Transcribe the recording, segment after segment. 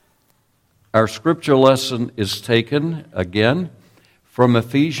Our scripture lesson is taken again from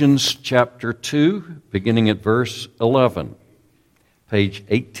Ephesians chapter 2, beginning at verse 11, page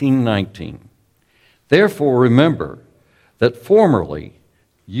 1819. Therefore remember that formerly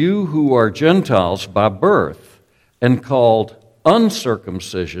you who are Gentiles by birth and called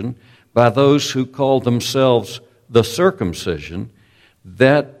uncircumcision by those who call themselves the circumcision,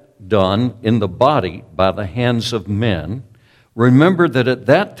 that done in the body by the hands of men, remember that at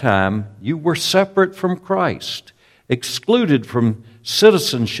that time you were separate from Christ, excluded from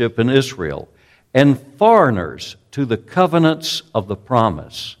citizenship in Israel, and foreigners to the covenants of the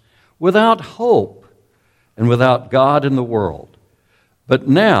promise, without hope and without God in the world. But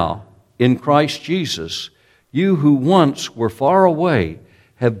now, in Christ Jesus, you who once were far away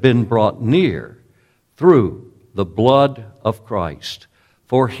have been brought near through the blood of Christ.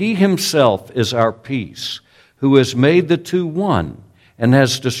 For he himself is our peace, who has made the two one, and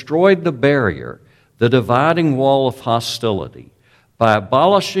has destroyed the barrier, the dividing wall of hostility, by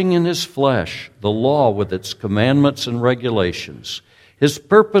abolishing in his flesh the law with its commandments and regulations. His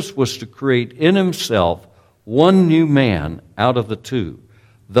purpose was to create in himself one new man out of the two,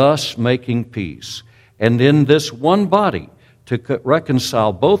 thus making peace, and in this one body to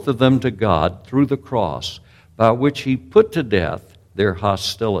reconcile both of them to God through the cross, by which he put to death their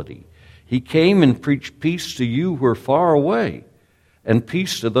hostility. He came and preached peace to you who are far away, and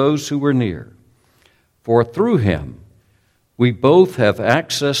peace to those who were near. For through him we both have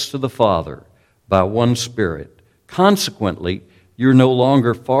access to the Father by one Spirit. Consequently, you're no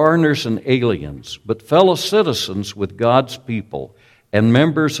longer foreigners and aliens, but fellow citizens with God's people and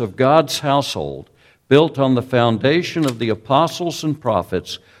members of God's household, built on the foundation of the apostles and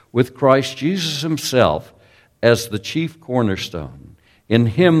prophets, with Christ Jesus himself as the chief cornerstone. In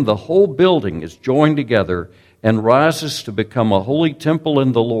him the whole building is joined together and rises to become a holy temple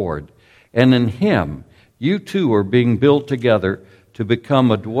in the Lord. And in him you too are being built together to become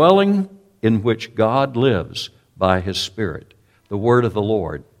a dwelling in which God lives by his Spirit. The word of the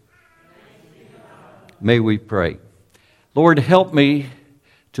Lord. May we pray. Lord, help me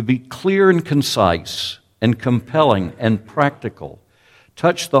to be clear and concise and compelling and practical.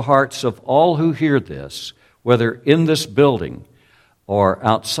 Touch the hearts of all who hear this, whether in this building or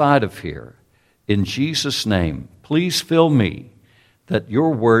outside of here. In Jesus' name, please fill me, that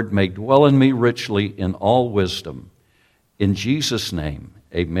your word may dwell in me richly in all wisdom. In Jesus' name,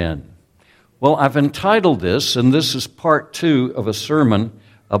 amen. Well, I've entitled this, and this is part 2 of a sermon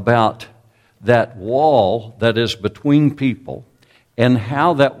about that wall that is between people and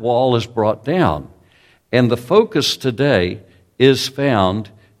how that wall is brought down. And the focus today is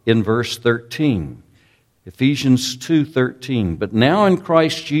found in verse 13. Ephesians 2:13. But now in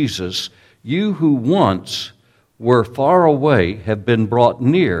Christ Jesus, you who once were far away have been brought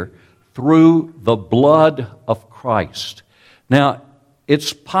near through the blood of Christ. Now,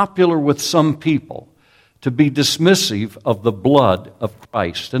 it's popular with some people to be dismissive of the blood of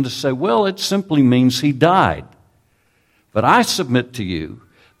Christ and to say, well, it simply means he died. But I submit to you,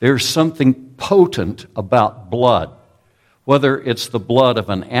 there's something potent about blood, whether it's the blood of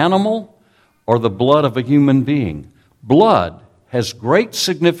an animal or the blood of a human being. Blood has great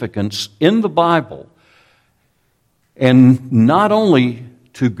significance in the Bible, and not only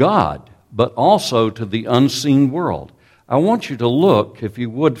to God, but also to the unseen world. I want you to look, if you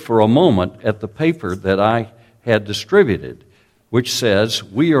would, for a moment at the paper that I had distributed, which says,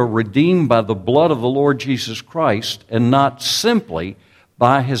 we are redeemed by the blood of the Lord Jesus Christ, and not simply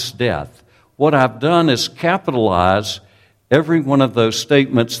by his death. What I've done is capitalize every one of those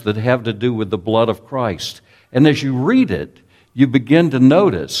statements that have to do with the blood of Christ. And as you read it, you begin to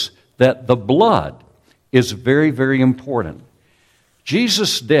notice that the blood is very, very important.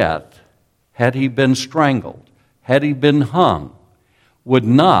 Jesus' death, had he been strangled, had he been hung, would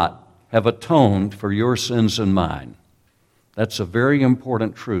not have atoned for your sins and mine. That's a very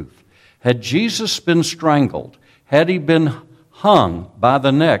important truth. Had Jesus been strangled, had he been hung by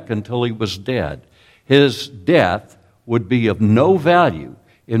the neck until he was dead, his death would be of no value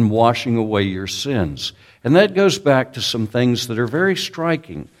in washing away your sins. And that goes back to some things that are very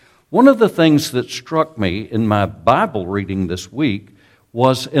striking. One of the things that struck me in my Bible reading this week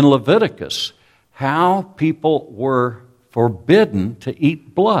was in Leviticus, how people were forbidden to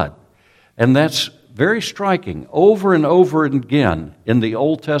eat blood. And that's very striking. Over and over again in the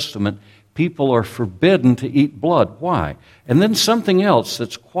Old Testament, people are forbidden to eat blood. Why? And then something else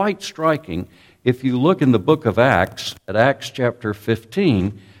that's quite striking, if you look in the book of Acts, at Acts chapter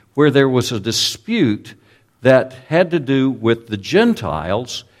 15, where there was a dispute that had to do with the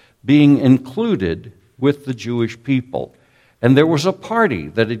Gentiles being included with the Jewish people. And there was a party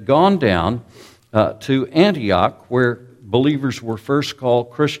that had gone down to Antioch, where believers were first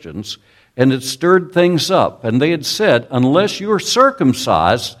called Christians, and it stirred things up. And they had said, unless you are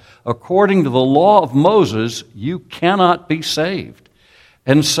circumcised according to the law of Moses, you cannot be saved.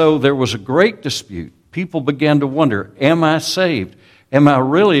 And so there was a great dispute. People began to wonder, am I saved? Am I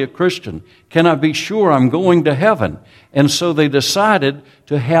really a Christian? Can I be sure I'm going to heaven? And so they decided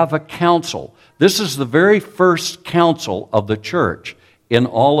to have a council. This is the very first council of the church in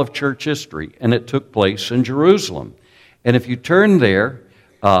all of church history, and it took place in Jerusalem. And if you turn there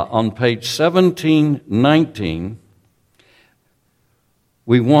on page 1719,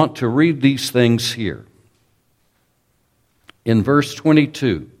 we want to read these things here. In verse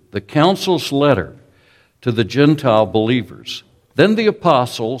 22, the council's letter to the Gentile believers. Then the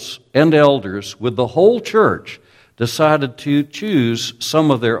apostles and elders with the whole church decided to choose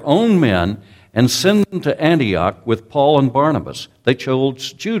some of their own men and send them to Antioch with Paul and Barnabas. They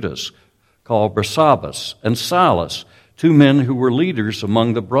chose Judas, called Barsabbas, and Silas, 2 men who were leaders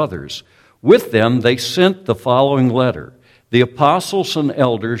among the brothers. With them they sent the following letter. The apostles and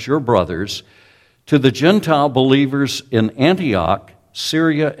elders, your brothers, to the Gentile believers in Antioch,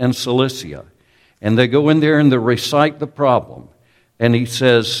 Syria, and Cilicia. And they go in there and they recite the problem. And they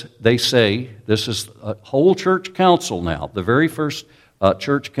say, this is a whole church council now, the very first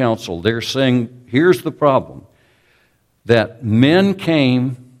church council. They're saying, here's the problem. That men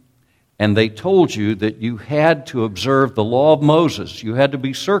came and they told you that you had to observe the law of Moses. You had to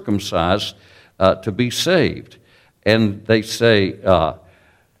be circumcised to be saved. And they say,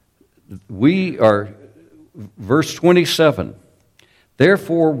 verse 27,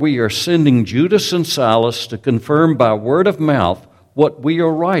 therefore we are sending Judas and Silas to confirm by word of mouth what we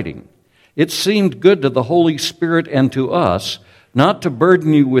are writing. It seemed good to the Holy Spirit and to us not to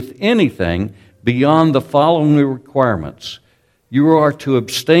burden you with anything beyond the following requirements. You are to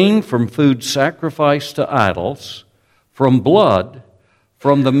abstain from food sacrificed to idols, from blood,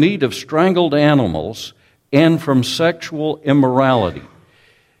 from the meat of strangled animals, and from sexual immorality.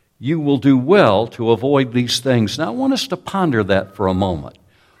 You will do well to avoid these things. Now, I want us to ponder that for a moment.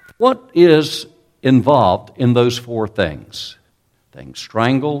 What is involved in those 4 things? Things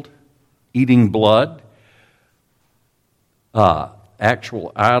strangled, eating blood,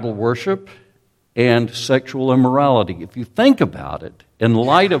 actual idol worship, and sexual immorality. If you think about it, in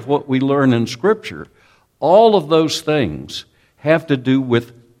light of what we learn in Scripture, all of those things have to do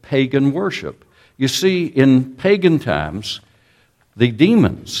with pagan worship. You see, in pagan times, the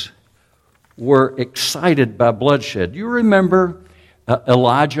demons were excited by bloodshed. You remember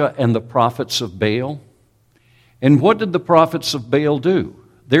Elijah and the prophets of Baal? And what did the prophets of Baal do?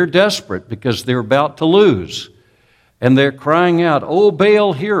 They're desperate because they're about to lose. And they're crying out, "O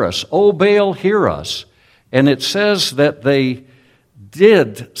Baal, hear us! O Baal, hear us!" And it says that they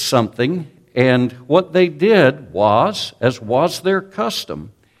did something, and what they did was, as was their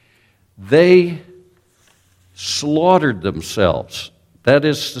custom, they slaughtered themselves. That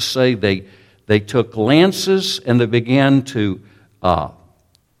is to say, they took lances and they began to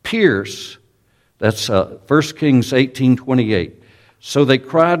pierce. That's 1 Kings 18:28. So they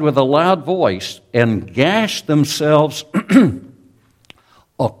cried with a loud voice and gashed themselves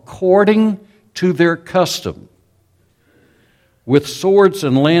according to their custom with swords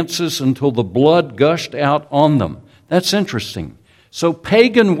and lances until the blood gushed out on them. That's interesting. So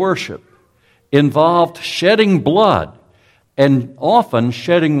pagan worship involved shedding blood, and often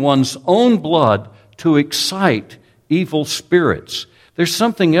shedding one's own blood to excite evil spirits. There's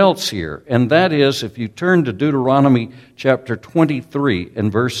something else here, and that is if you turn to Deuteronomy chapter 23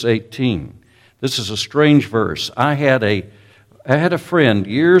 and verse 18. This is a strange verse. I had a friend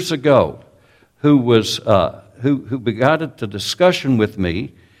years ago who begot a discussion with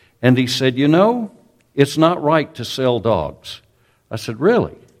me, and he said, "You know, it's not right to sell dogs." I said,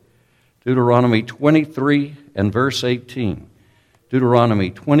 "Really?" Deuteronomy 23 and verse 18. Deuteronomy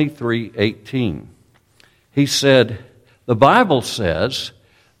 23:18. He said, the Bible says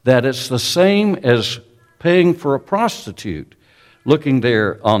that it's the same as paying for a prostitute. Looking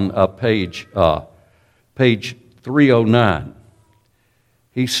there on page 309.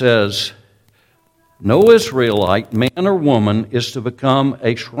 He says, no Israelite, man or woman, is to become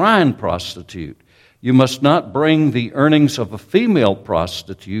a shrine prostitute. You must not bring the earnings of a female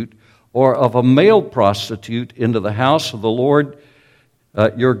prostitute or of a male prostitute into the house of the Lord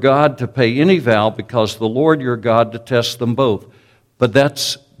your God to pay any vow, because the Lord your God detests them both. But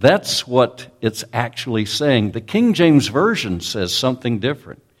that's what it's actually saying. The King James Version says something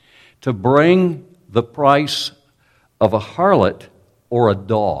different. To bring the price of a harlot or a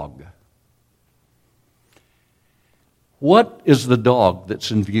dog. What is the dog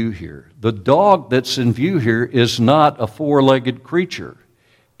that's in view here? The dog that's in view here is not a four-legged creature.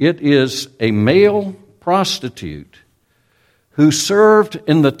 It is a male prostitute who served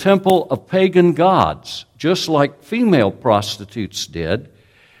in the temple of pagan gods, just like female prostitutes did.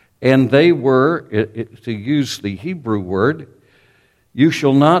 And they were, to use the Hebrew word, you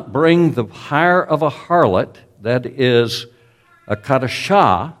shall not bring the hire of a harlot, that is a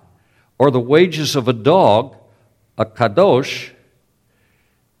kadoshah, or the wages of a dog, a kadosh,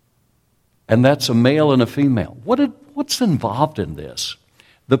 and that's a male and a female. What's involved in this?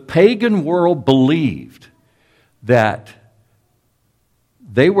 The pagan world believed that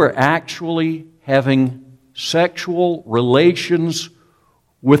they were actually having sexual relations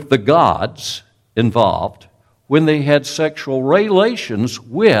with the gods involved when they had sexual relations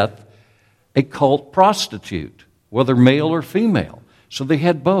with a cult prostitute, whether male or female. So they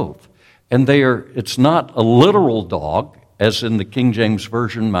had both. And it's not a literal dog, as in the King James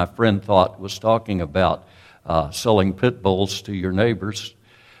Version my friend thought was talking about selling pit bulls to your neighbors.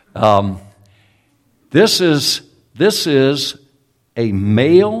 This is a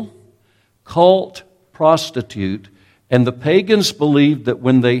male cult prostitute, and the pagans believed that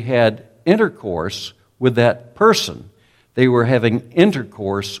when they had intercourse with that person, they were having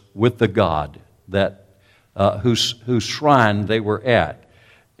intercourse with the god that whose shrine they were at.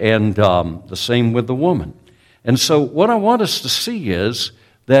 And the same with the woman. And so what I want us to see is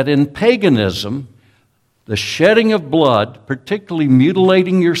that in paganism, the shedding of blood, particularly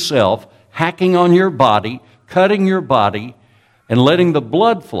mutilating yourself, hacking on your body, cutting your body, and letting the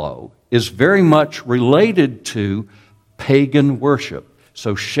blood flow is very much related to pagan worship.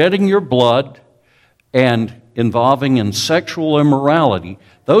 So shedding your blood and involving in sexual immorality,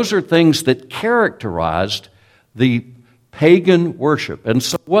 those are things that characterized the pagan worship. And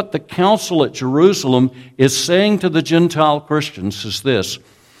so what the council at Jerusalem is saying to the Gentile Christians is this: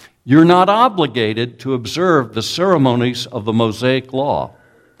 you're not obligated to observe the ceremonies of the Mosaic law,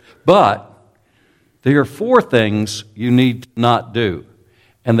 but there are 4 things you need to not do,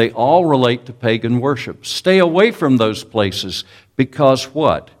 and they all relate to pagan worship. Stay away from those places because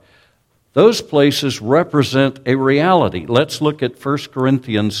what? Those places represent a reality. Let's look at 1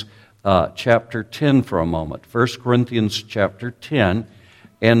 Corinthians chapter 10 for a moment. 1 Corinthians chapter 10.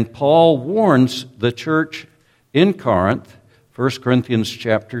 And Paul warns the church in Corinth, 1 Corinthians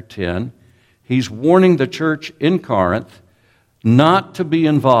chapter 10. He's warning the church in Corinth not to be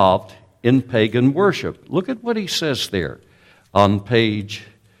involved in pagan worship. Look at what he says there on page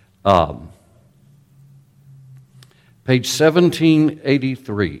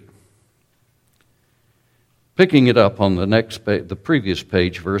 1783. Picking it up on the next page, the previous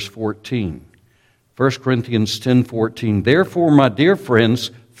page, verse 14. 1 Corinthians 10:14. Therefore, my dear friends,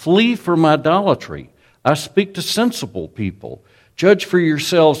 flee from idolatry. I speak to sensible people. Judge for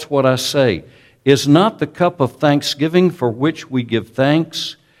yourselves what I say. Is not the cup of thanksgiving for which we give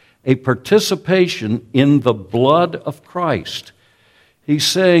thanks a participation in the blood of Christ? He's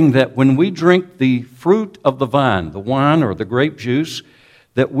saying that when we drink the fruit of the vine, the wine or the grape juice,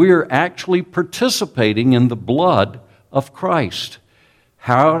 that we're actually participating in the blood of Christ.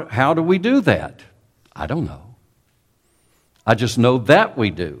 How do we do that? I don't know. I just know that we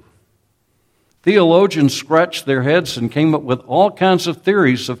do. Theologians scratched their heads and came up with all kinds of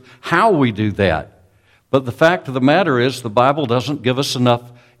theories of how we do that. But the fact of the matter is the Bible doesn't give us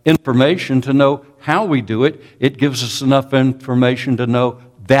enough information to know how we do it. It gives us enough information to know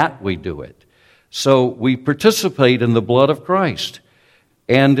that we do it. So we participate in the blood of Christ.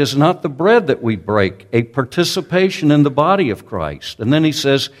 And is not the bread that we break a participation in the body of Christ? And then he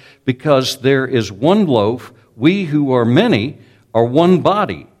says, because there is one loaf, we who are many are one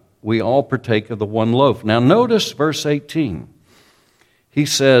body. We all partake of the one loaf. Now notice verse 18. He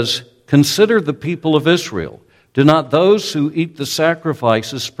says, consider the people of Israel. Do not those who eat the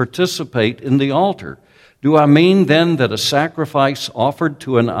sacrifices participate in the altar? Do I mean then that a sacrifice offered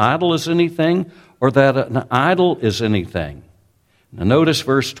to an idol is anything, or that an idol is anything? Now notice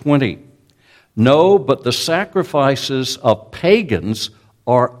verse 20. No, but the sacrifices of pagans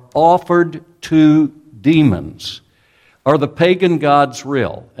are offered to demons. Are the pagan gods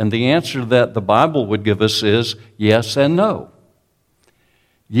real? And the answer that the Bible would give us is yes and no.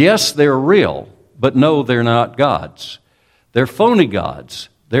 Yes, they're real, but no, they're not gods. They're phony gods.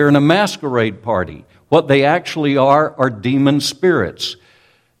 They're in a masquerade party. What they actually are demon spirits.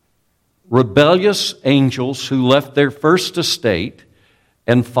 Rebellious angels who left their first estate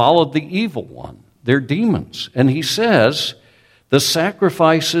and followed the evil one. They're demons. And he says the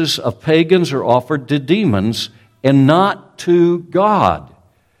sacrifices of pagans are offered to demons and not to God.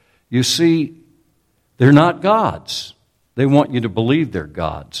 You see, they're not gods. They want you to believe they're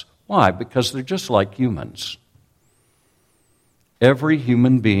gods. Why? Because they're just like humans. Every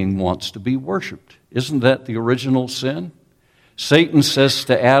human being wants to be worshiped. Isn't that the original sin? Satan says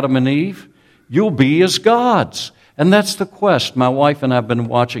to Adam and Eve, you'll be as gods. And that's the quest. My wife and I have been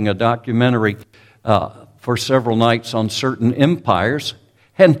watching a documentary for several nights on certain empires.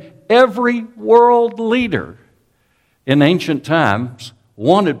 And every world leader in ancient times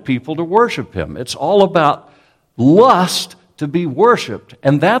wanted people to worship him. It's all about lust to be worshiped.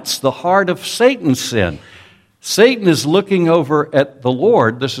 And that's the heart of Satan's sin. Satan is looking over at the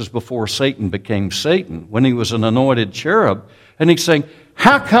Lord. This is before Satan became Satan, when he was an anointed cherub. And he's saying,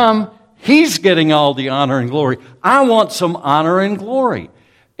 how come he's getting all the honor and glory? I want some honor and glory.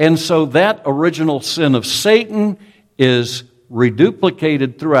 And so that original sin of Satan is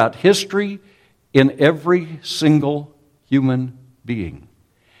reduplicated throughout history in every single human being.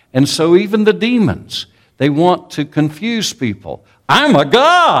 And so even the demons, they want to confuse people. I'm a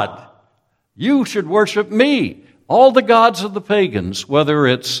god. You should worship me. All the gods of the pagans, whether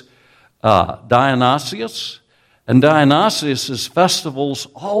it's Dionysius, and Dionysius' festivals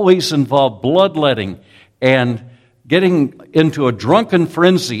always involve bloodletting and getting into a drunken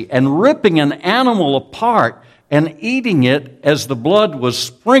frenzy and ripping an animal apart and eating it as the blood was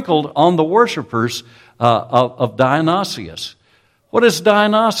sprinkled on the worshipers of Dionysius. What is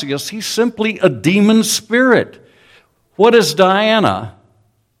Dionysius? He's simply a demon spirit. What is Diana?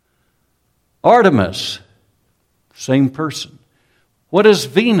 Artemis, same person. What is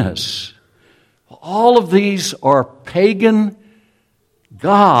Venus? All of these are pagan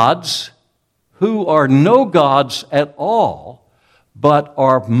gods who are no gods at all, but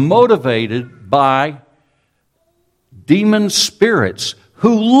are motivated by demon spirits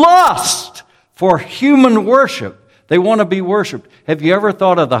who lust for human worship. They want to be worshiped. Have you ever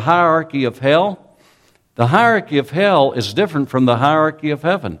thought of the hierarchy of hell? The hierarchy of hell is different from the hierarchy of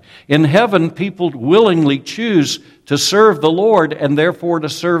heaven. In heaven, people willingly choose to serve the Lord and therefore to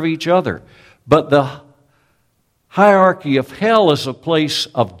serve each other. But the hierarchy of hell is a place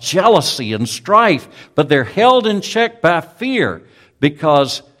of jealousy and strife, but they're held in check by fear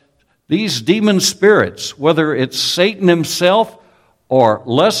because these demon spirits, whether it's Satan himself or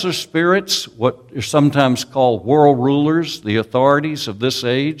lesser spirits, what are sometimes called world rulers, the authorities of this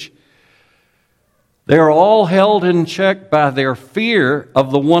age, they're all held in check by their fear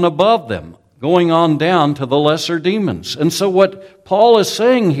of the one above them, going on down to the lesser demons. And so what Paul is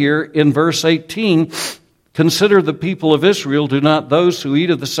saying here in verse 18, consider the people of Israel, do not those who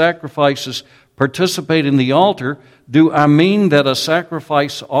eat of the sacrifices participate in the altar. Do I mean that a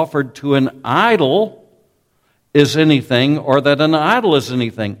sacrifice offered to an idol is anything, or that an idol is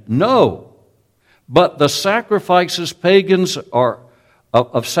anything? No. But the sacrifices of pagans are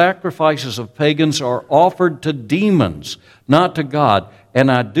offered to demons, not to God. And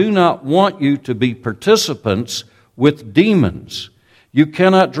I do not want you to be participants with demons. You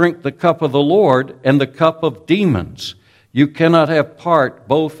cannot drink the cup of the Lord and the cup of demons. You cannot have part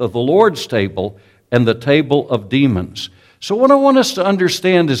both of the Lord's table and the table of demons. So what I want us to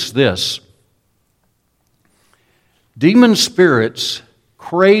understand is this. Demon spirits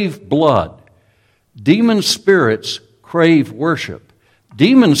crave blood. Demon spirits crave worship.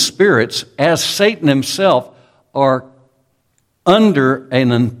 Demon spirits, as Satan himself, are under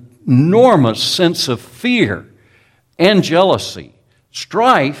an enormous sense of fear and jealousy,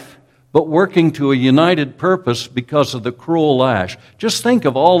 strife, but working to a united purpose because of the cruel lash. Just think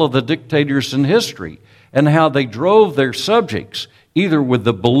of all of the dictators in history and how they drove their subjects either with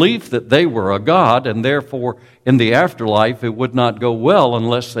the belief that they were a god and therefore in the afterlife it would not go well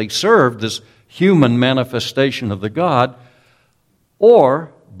unless they served this human manifestation of the god,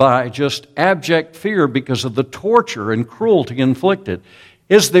 or by just abject fear because of the torture and cruelty inflicted.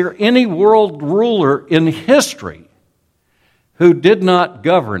 Is there any world ruler in history who did not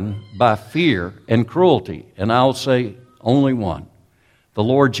govern by fear and cruelty? And I'll say only one, the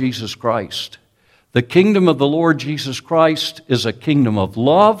Lord Jesus Christ. The kingdom of the Lord Jesus Christ is a kingdom of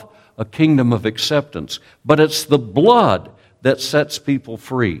love, a kingdom of acceptance. But it's the blood that sets people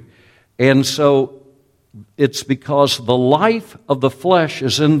free. And so it's because the life of the flesh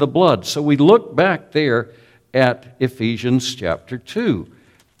is in the blood. So we look back there at Ephesians chapter 2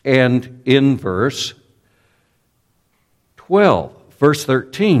 and in verse 12, verse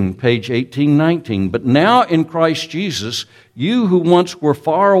 13, page 1819. But now in Christ Jesus, you who once were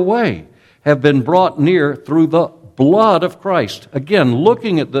far away have been brought near through the blood of Christ. Again,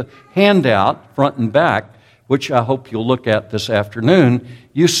 looking at the handout, front and back, which I hope you'll look at this afternoon,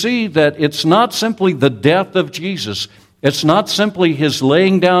 you see that it's not simply the death of Jesus. It's not simply his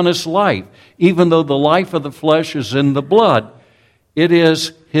laying down his life. even though the life of the flesh is in the blood. It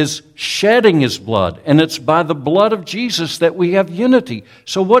is His shedding His blood, and it's by the blood of Jesus that we have unity.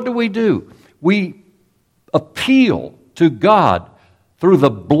 So what do? We appeal to God through the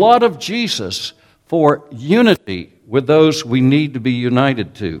blood of Jesus for unity with those we need to be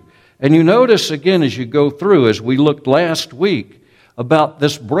united to. And you notice again as you go through, as we looked last week, about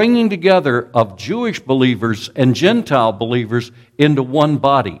this bringing together of Jewish believers and Gentile believers into one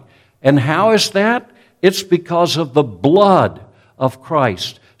body. And how is that? It's because of the blood of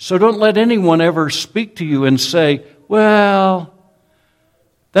Christ. So don't let anyone ever speak to you and say, well,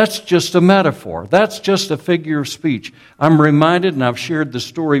 that's just a metaphor. That's just a figure of speech. I'm reminded, and I've shared the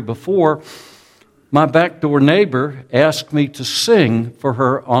story before, my backdoor neighbor asked me to sing for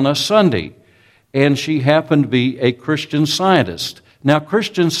her on a Sunday, and she happened to be a Christian Scientist. Now,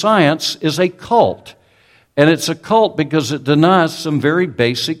 Christian Science is a cult, and it's a cult because it denies some very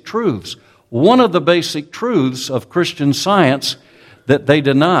basic truths. One of the basic truths of Christian Science that they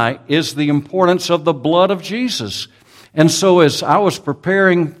deny is the importance of the blood of Jesus. And so as I was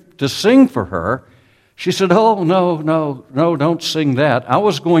preparing to sing for her, she said, oh, no, don't sing that. I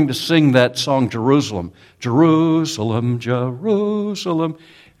was going to sing that song, Jerusalem. Jerusalem, Jerusalem.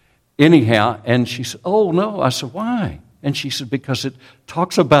 Anyhow, and she said, oh, no. I said, why? And she said, because it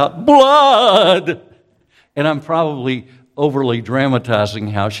talks about blood. And I'm probably overly dramatizing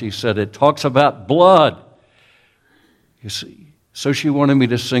how she said it talks about blood. You see, so she wanted me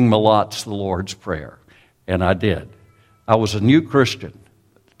to sing Malot's The Lord's Prayer, and I did. I was a new Christian.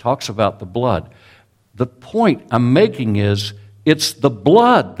 It talks about the blood. The point I'm making is it's the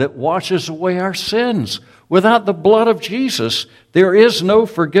blood that washes away our sins. Without the blood of Jesus, there is no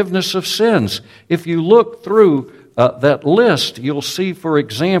forgiveness of sins. If you look through that list, you'll see, for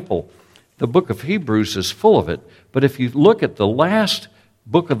example, the book of Hebrews is full of it. But if you look at the last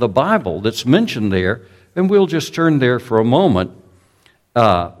book of the Bible that's mentioned there, and we'll just turn there for a moment,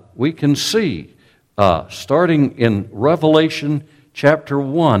 we can see, starting in Revelation chapter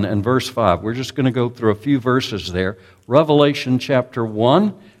 1 and verse 5. We're just going to go through a few verses there. Revelation chapter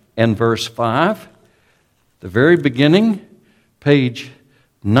 1 and verse 5. The very beginning, page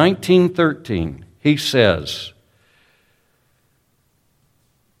 1913, he says,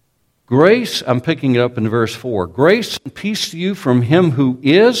 grace, I'm picking it up in verse 4, grace and peace to you from Him who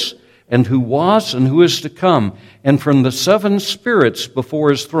is, and who was, and who is to come, and from the seven spirits before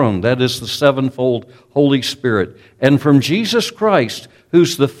His throne, that is the sevenfold Holy Spirit, and from Jesus Christ,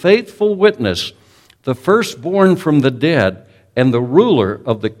 who's the faithful witness, the firstborn from the dead, and the ruler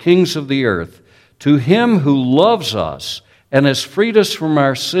of the kings of the earth, to Him who loves us and has freed us from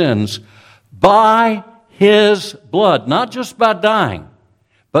our sins by His blood, not just by dying,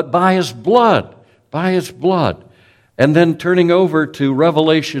 but by His blood, by His blood. And then turning over to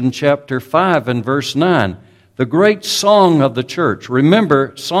Revelation chapter 5 and verse 9, the great song of the church.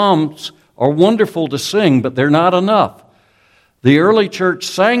 Remember, psalms are wonderful to sing, but they're not enough. The early church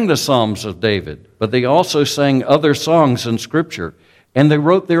sang the Psalms of David, but they also sang other songs in Scripture, and they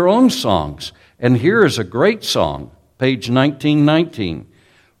wrote their own songs. And here is a great song, page 1919,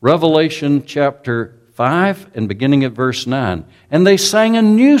 Revelation chapter 5 and beginning at verse 9. And they sang a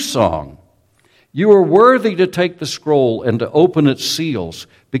new song. You are worthy to take the scroll and to open its seals,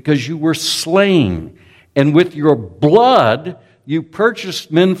 because you were slain, and with your blood you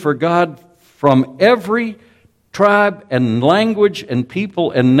purchased men for God from every tribe and language and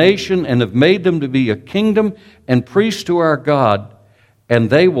people and nation, and have made them to be a kingdom and priests to our God, and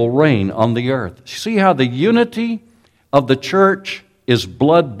they will reign on the earth. See how the unity of the church is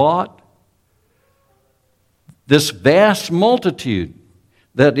blood-bought? This vast multitude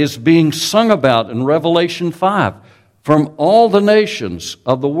that is being sung about in Revelation 5 from all the nations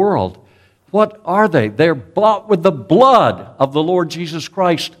of the world. What are they? They're bought with the blood of the Lord Jesus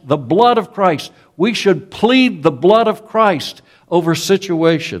Christ, the blood of Christ. We should plead the blood of Christ over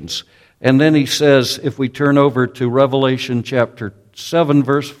situations. And then he says, if we turn over to Revelation chapter 7,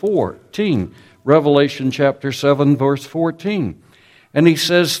 verse 14, Revelation chapter 7, verse 14, and he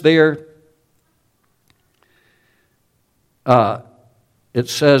says there, it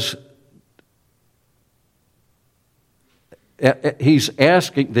says, he's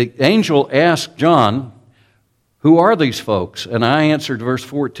asking, the angel asked John, who are these folks? And I answered, verse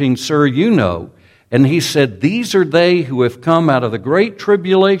 14, sir, you know. And he said, these are they who have come out of the great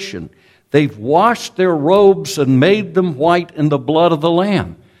tribulation. They've washed their robes and made them white in the blood of the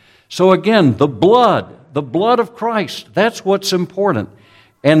Lamb. So again, the blood of Christ, that's what's important.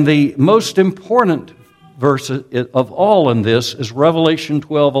 And the most important verse of all in this is Revelation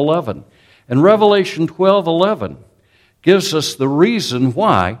 12:11. And Revelation 12:11 gives us the reason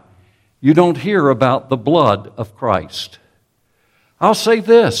why you don't hear about the blood of Christ. I'll say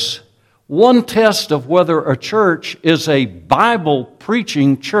this. One test of whether a church is a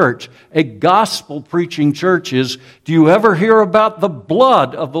Bible-preaching church, a gospel-preaching church is, do you ever hear about the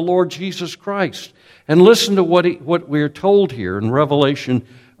blood of the Lord Jesus Christ? And listen to what we're told here in Revelation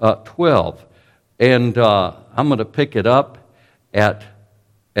 12. And I'm going to pick it up at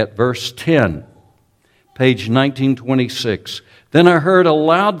verse 10, page 1926. Then I heard a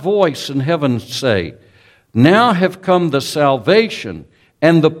loud voice in heaven say, now have come the salvation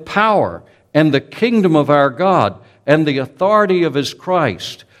and the power and the kingdom of our God and the authority of his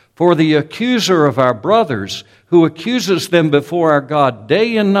Christ. For the accuser of our brothers, who accuses them before our God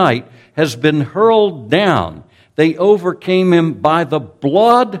day and night, has been hurled down. They overcame him by the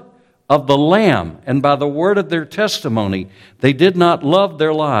blood of the Lamb and by the word of their testimony. They did not love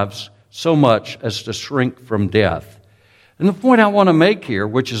their lives so much as to shrink from death. And the point I want to make here,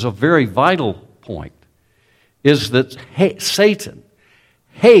 which is a very vital point, is that Satan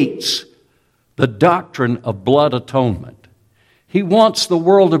hates the doctrine of blood atonement. He wants the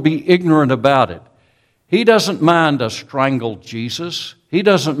world to be ignorant about it. He doesn't mind a strangled Jesus. He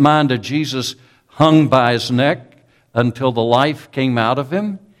doesn't mind a Jesus hung by his neck until the life came out of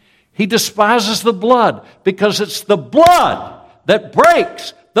him. He despises the blood because it's the blood that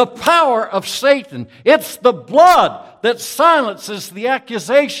breaks the power of Satan. It's the blood that silences the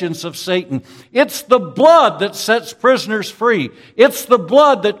accusations of Satan. It's the blood that sets prisoners free. It's the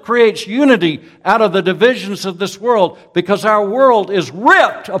blood that creates unity out of the divisions of this world, because our world is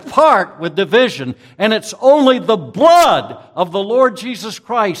ripped apart with division, and it's only the blood of the Lord Jesus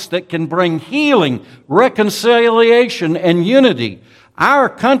Christ that can bring healing, reconciliation, and unity. Our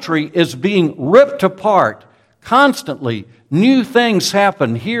country is being ripped apart constantly. New things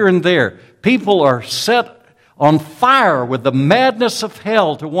happen here and there. People are set on fire with the madness of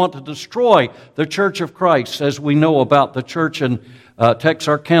hell to want to destroy the Church of Christ, as we know about the church in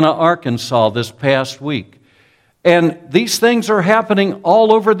Texarkana, Arkansas this past week. And these things are happening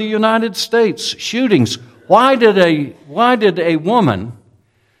all over the United States. Shootings. Why did a woman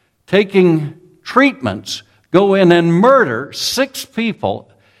taking treatments go in and murder 6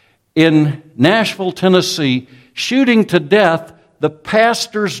 people in Nashville, Tennessee, shooting to death the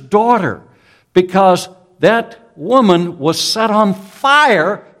pastor's daughter? Because that woman was set on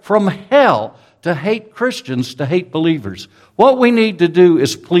fire from hell to hate Christians, to hate believers. What we need to do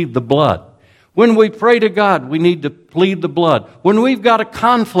is plead the blood. When we pray to God, we need to plead the blood. When we've got a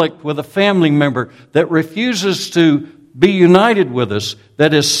conflict with a family member that refuses to be united with us,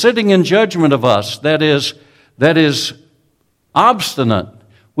 that is sitting in judgment of us, that is obstinate,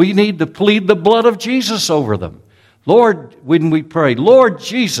 we need to plead the blood of Jesus over them. Lord, when we pray, Lord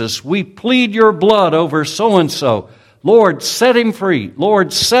Jesus, we plead your blood over so-and-so. Lord, set him free.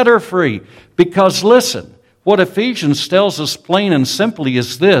 Lord, set her free. Because listen, what Ephesians tells us plain and simply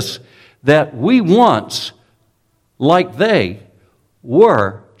is this, that we once, like they,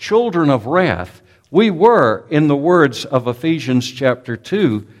 were children of wrath. We were, in the words of Ephesians chapter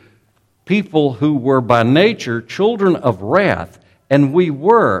 2, people who were by nature children of wrath. And we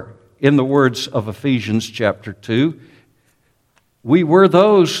were, in the words of Ephesians chapter 2, we were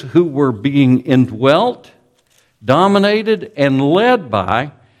those who were being indwelt, dominated, and led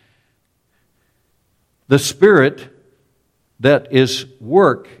by the Spirit that is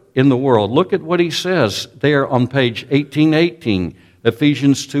work in the world. Look at what he says there on page 1818,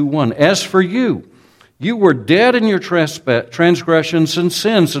 Ephesians 2:1. As for you, you were dead in your transgressions and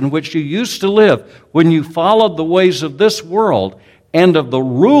sins in which you used to live when you followed the ways of this world and of the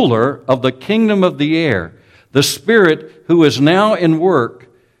ruler of the kingdom of the air, the Spirit who is now at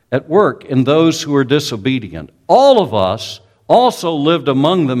work in those who are disobedient. All of us also lived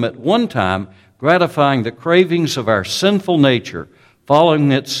among them at one time, gratifying the cravings of our sinful nature,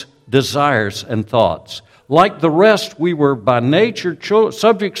 following its desires and thoughts. Like the rest, we were by nature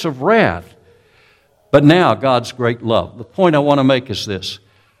subjects of wrath. But now, God's great love. The point I want to make is this.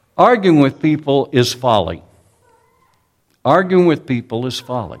 Arguing with people is folly. Arguing with people is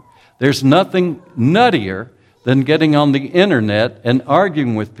folly. There's nothing nuttier than getting on the internet and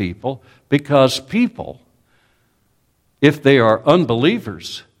arguing with people, because people, if they are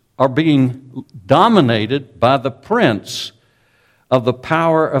unbelievers, are being dominated by the prince of the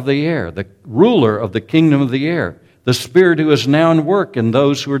power of the air, the ruler of the kingdom of the air, the Spirit who is now in work in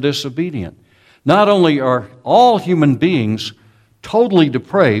those who are disobedient. Not only are all human beings totally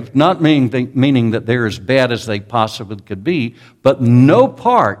depraved, not meaning that they're as bad as they possibly could be, but no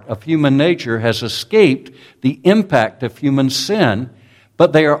part of human nature has escaped the impact of human sin,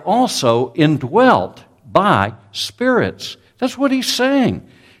 but they are also indwelt by spirits. That's what he's saying.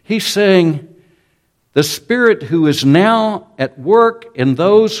 He's saying, the Spirit who is now at work in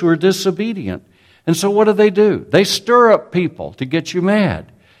those who are disobedient. And so what do? They stir up people to get you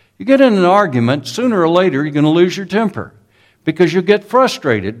mad. You get in an argument, sooner or later you're going to lose your temper because you get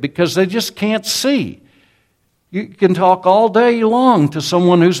frustrated because they just can't see. You can talk all day long to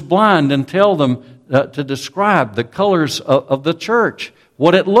someone who's blind and tell them to describe the colors of the church,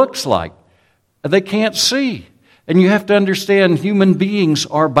 what it looks like. They can't see. And you have to understand human beings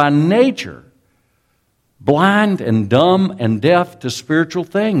are by nature blind and dumb and deaf to spiritual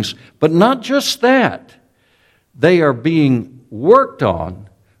things. But not just that. They are being worked on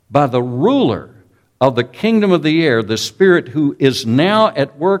by the ruler of the kingdom of the air, the Spirit who is now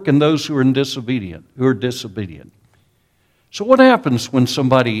at work in those who are disobedient. So what happens when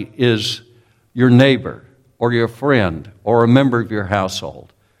somebody is your neighbor or your friend or a member of your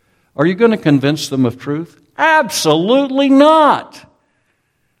household? Are you going to convince them of truth? Absolutely not.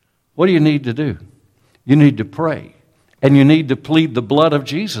 What do you need to do? You need to pray, and you need to plead the blood of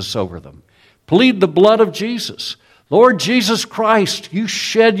Jesus over them. Plead the blood of Jesus. Lord Jesus Christ, you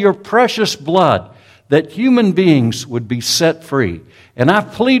shed your precious blood that human beings would be set free. And I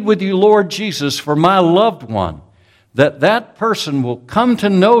plead with you, Lord Jesus, for my loved one, that person will come to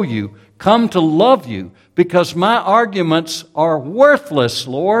know you, come to love you, because my arguments are worthless,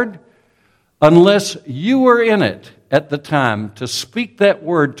 Lord, unless you were in it at the time to speak that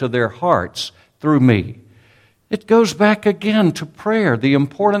word to their hearts through me. It goes back again to prayer, the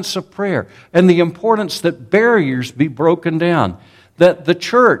importance of prayer, and the importance that barriers be broken down. That the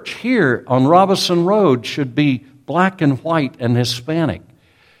church here on Robinson Road should be black and white and Hispanic.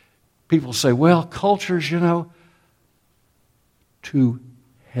 People say, well, cultures, to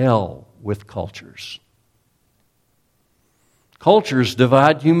hell with cultures. Cultures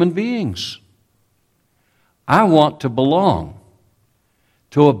divide human beings. I want to belong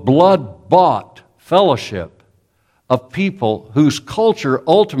to a blood-bought fellowship of people whose culture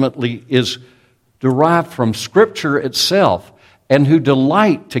ultimately is derived from Scripture itself and who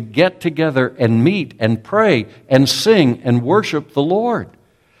delight to get together and meet and pray and sing and worship the Lord.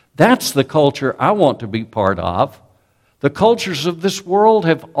 That's the culture I want to be part of. The cultures of this world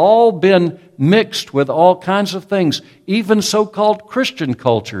have all been mixed with all kinds of things, even so-called Christian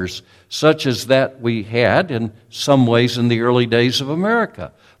cultures, such as that we had in some ways in the early days of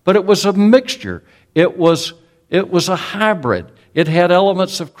America. But it was a mixture. It was a hybrid. It had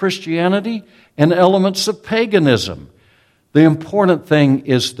elements of Christianity and elements of paganism. The important thing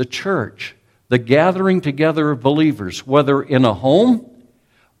is the church, the gathering together of believers, whether in a home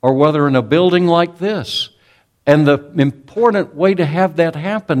or whether in a building like this. And the important way to have that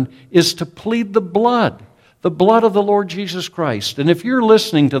happen is to plead the blood of the Lord Jesus Christ. And if you're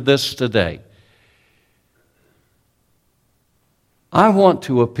listening to this today, I want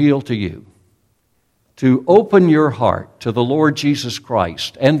to appeal to you to open your heart to the Lord Jesus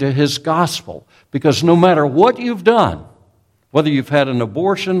Christ and to His gospel, because no matter what you've done, whether you've had an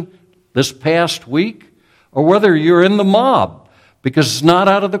abortion this past week or whether you're in the mob, because it's not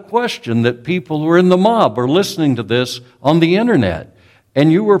out of the question that people who are in the mob are listening to this on the internet,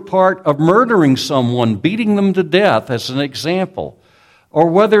 and you were part of murdering someone, beating them to death as an example, or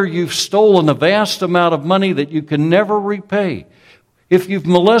whether you've stolen a vast amount of money that you can never repay, if you've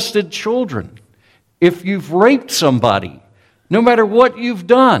molested children, if you've raped somebody, no matter what you've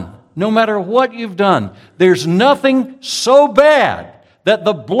done, there's nothing so bad that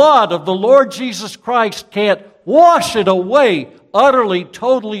the blood of the Lord Jesus Christ can't wash it away utterly,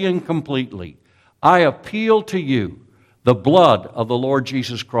 totally, and completely. I appeal to you, the blood of the Lord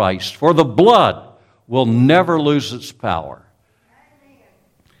Jesus Christ, for the blood will never lose its power.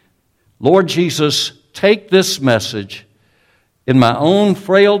 Lord Jesus, take this message in my own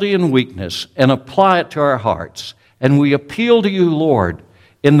frailty and weakness and apply it to our hearts. And we appeal to you, Lord,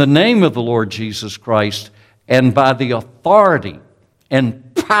 in the name of the Lord Jesus Christ and by the authority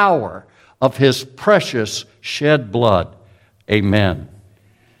and power of His precious shed blood. Amen.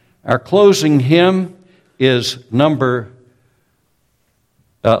 Our closing hymn is number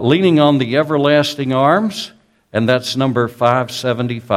Leaning on the Everlasting Arms, and that's number 575.